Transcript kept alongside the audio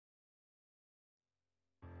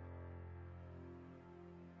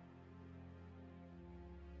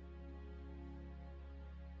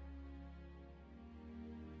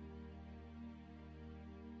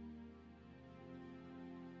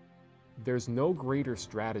There's no greater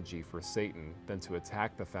strategy for Satan than to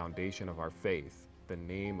attack the foundation of our faith, the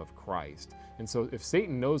name of Christ. And so if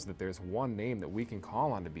Satan knows that there's one name that we can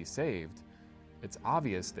call on to be saved, it's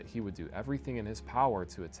obvious that he would do everything in his power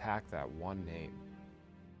to attack that one name.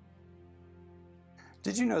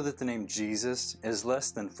 Did you know that the name Jesus is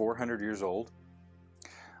less than 400 years old?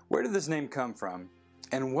 Where did this name come from?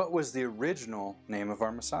 And what was the original name of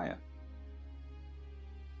our Messiah?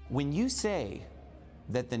 When you say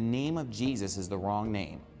that the name of Jesus is the wrong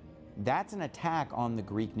name, that's an attack on the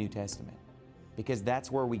Greek New Testament, because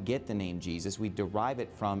that's where we get the name Jesus. We derive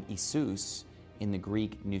it from Isus in the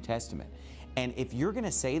Greek New Testament. And if you're going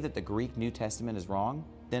to say that the Greek New Testament is wrong,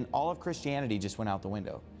 then all of Christianity just went out the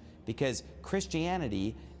window, because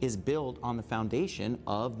Christianity is built on the foundation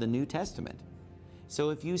of the New Testament. So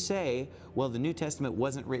if you say, well, the New Testament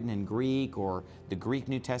wasn't written in Greek, or the Greek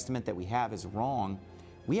New Testament that we have is wrong,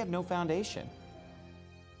 we have no foundation.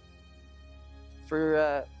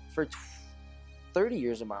 For 30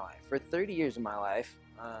 years of my life,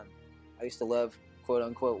 I used to love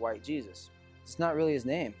quote-unquote white Jesus. It's not really his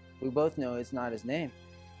name. We both know it's not his name.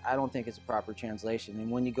 I don't think it's a proper translation.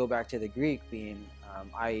 And when you go back to the Greek being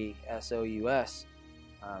I-E-S-O-U-S,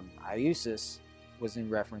 Iusis was in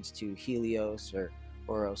reference to Helios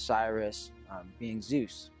or Osiris being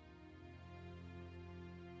Zeus.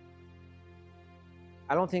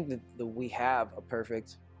 I don't think that we have a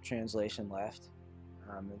perfect translation left.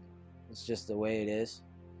 It's just the way it is.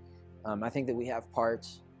 I think that we have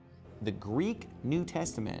parts. The Greek New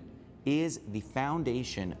Testament is the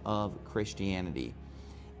foundation of Christianity.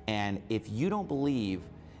 And if you don't believe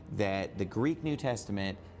that the Greek New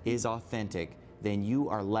Testament is authentic, then you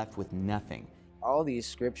are left with nothing. All these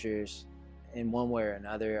scriptures, in one way or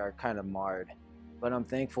another, are kind of marred. But I'm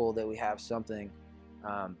thankful that we have something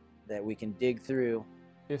that we can dig through.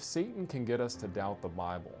 If Satan can get us to doubt the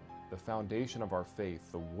Bible, the foundation of our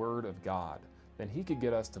faith, the Word of God, then he could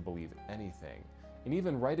get us to believe anything. And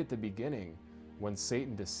even right at the beginning, when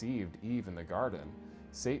Satan deceived Eve in the garden,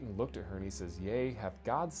 Satan looked at her and he says, "Yea, hath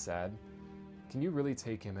God said?" Can you really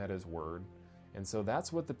take him at his word? And so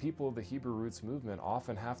that's what the people of the Hebrew Roots movement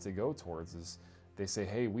often have to go towards, is they say,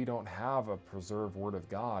 hey, we don't have a preserved Word of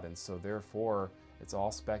God, and so therefore it's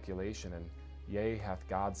all speculation, and yea, hath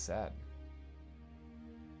God said.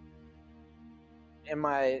 In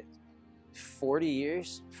my 40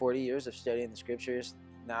 years of studying the scriptures,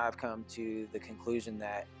 now I've come to the conclusion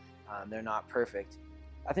that they're not perfect.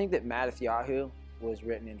 I think that Matthew was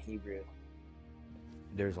written in Hebrew.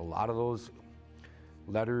 There's a lot of those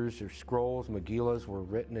letters or scrolls, Megillahs, were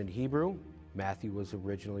written in Hebrew. Matthew was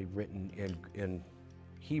originally written in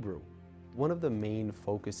Hebrew. One of the main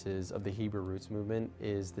focuses of the Hebrew Roots movement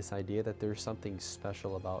is this idea that there's something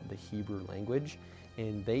special about the Hebrew language,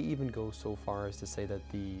 and they even go so far as to say that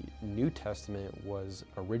the New Testament was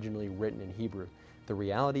originally written in Hebrew. The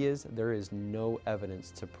reality is there is no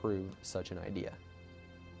evidence to prove such an idea.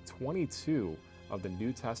 22 of the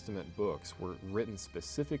New Testament books were written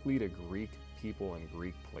specifically to Greek people in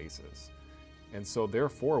Greek places. And so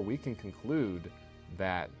therefore we can conclude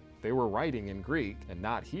that they were writing in Greek and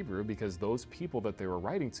not Hebrew, because those people that they were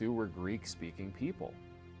writing to were Greek-speaking people.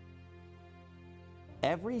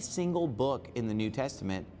 Every single book in the New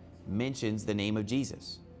Testament mentions the name of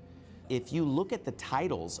Jesus. If you look at the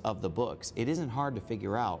titles of the books, it isn't hard to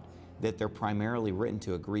figure out that they're primarily written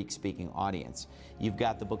to a Greek-speaking audience. You've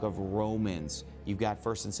got the book of Romans, you've got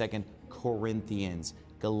 1st and 2nd Corinthians,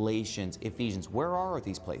 Galatians, Ephesians. Where are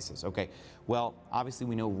these places? Okay, well, obviously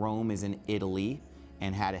we know Rome is in Italy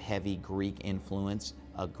and had a heavy Greek influence,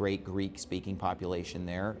 a great Greek-speaking population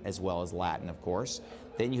there, as well as Latin, of course.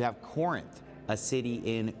 Then you have Corinth, a city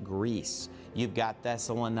in Greece. You've got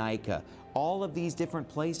Thessalonica. All of these different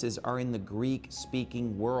places are in the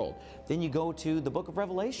Greek-speaking world. Then you go to the book of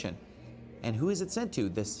Revelation. And who is it sent to?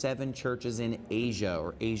 The 7 churches in Asia,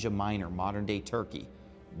 or Asia Minor, modern-day Turkey.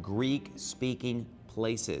 Greek-speaking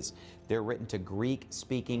places. They're written to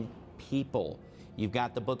Greek-speaking people. You've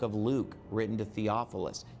got the book of Luke, written to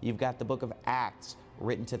Theophilus. You've got the book of Acts,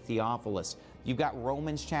 written to Theophilus. You've got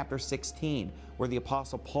Romans chapter 16, where the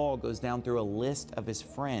Apostle Paul goes down through a list of his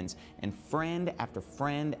friends, and friend after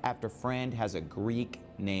friend after friend has a Greek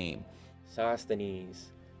name.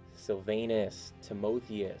 Sosthenes, Silvanus,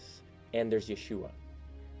 Timotheus, and there's Yeshua.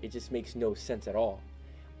 It just makes no sense at all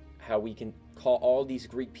how we can call all these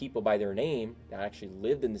Greek people by their name that actually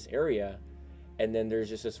lived in this area, and then there's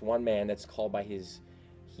just this one man that's called by his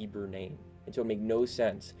Hebrew name. And so it would make no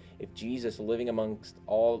sense if Jesus, living amongst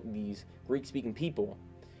all these Greek-speaking people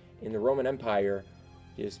in the Roman Empire,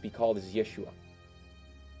 just be called as Yeshua.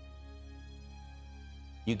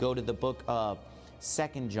 You go to the book of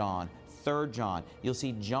 2nd John, 3 John, you'll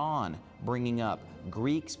see John bringing up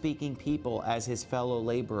Greek-speaking people as his fellow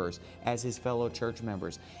laborers, as his fellow church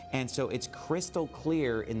members. And so it's crystal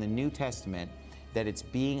clear in the New Testament that it's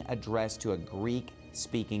being addressed to a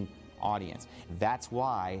Greek-speaking audience. That's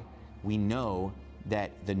why we know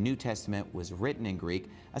that the New Testament was written in Greek,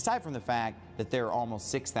 aside from the fact that there are almost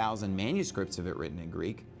 6,000 manuscripts of it written in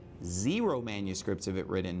Greek, 0 manuscripts of it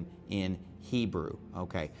written in Hebrew.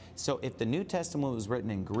 Okay, so if the New Testament was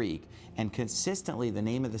written in Greek, and consistently the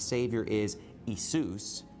name of the Savior is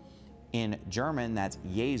Jesus, in German that's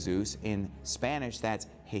Jesus, in Spanish that's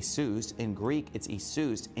Jesus, in Greek it's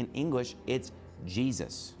Jesus, in English it's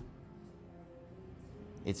Jesus.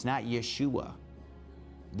 It's not Yeshua.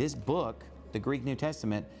 This book, the Greek New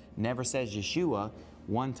Testament, never says Yeshua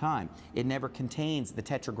one time. It never contains the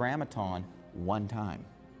Tetragrammaton one time.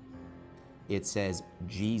 It says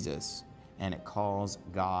Jesus, and it calls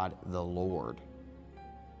God the Lord.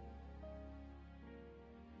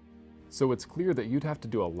 So it's clear that you'd have to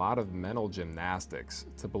do a lot of mental gymnastics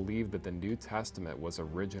to believe that the New Testament was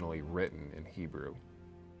originally written in Hebrew.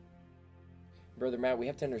 Brother Matt, we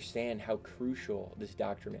have to understand how crucial this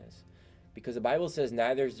doctrine is. Because the Bible says,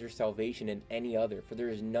 neither is there salvation in any other, for there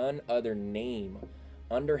is none other name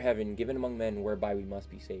under heaven given among men whereby we must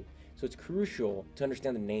be saved. So it's crucial to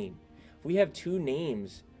understand the name. If we have 2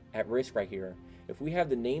 names at risk right here, if we have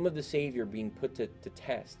the name of the Savior being put to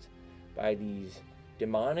test by these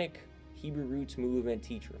demonic Hebrew roots movement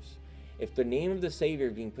teachers, if the name of the Savior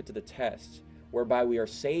is being put to the test whereby we are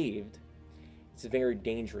saved, it's a very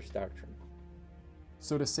dangerous doctrine.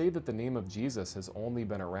 So to say that the name of Jesus has only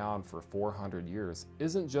been around for 400 years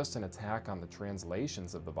isn't just an attack on the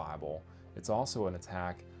translations of the Bible, it's also an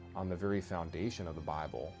attack on the very foundation of the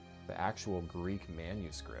Bible, the actual Greek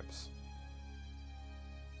manuscripts.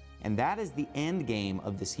 And that is the end game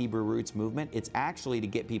of this Hebrew roots movement. It's actually to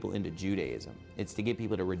get people into Judaism. It's to get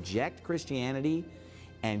people to reject Christianity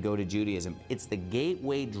and go to Judaism. It's the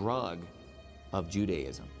gateway drug of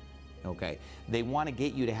Judaism. Okay, they want to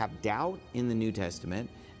get you to have doubt in the New Testament,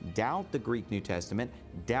 doubt the Greek New Testament,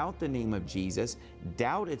 doubt the name of Jesus,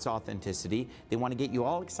 doubt its authenticity. They want to get you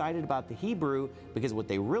all excited about the Hebrew, because what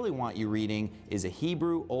they really want you reading is a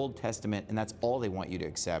Hebrew Old Testament, and that's all they want you to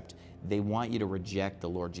accept. They want you to reject the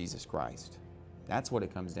Lord Jesus Christ. That's what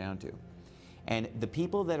it comes down to. And the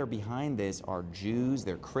people that are behind this are Jews,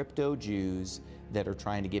 they're crypto Jews that are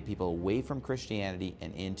trying to get people away from Christianity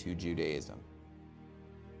and into Judaism.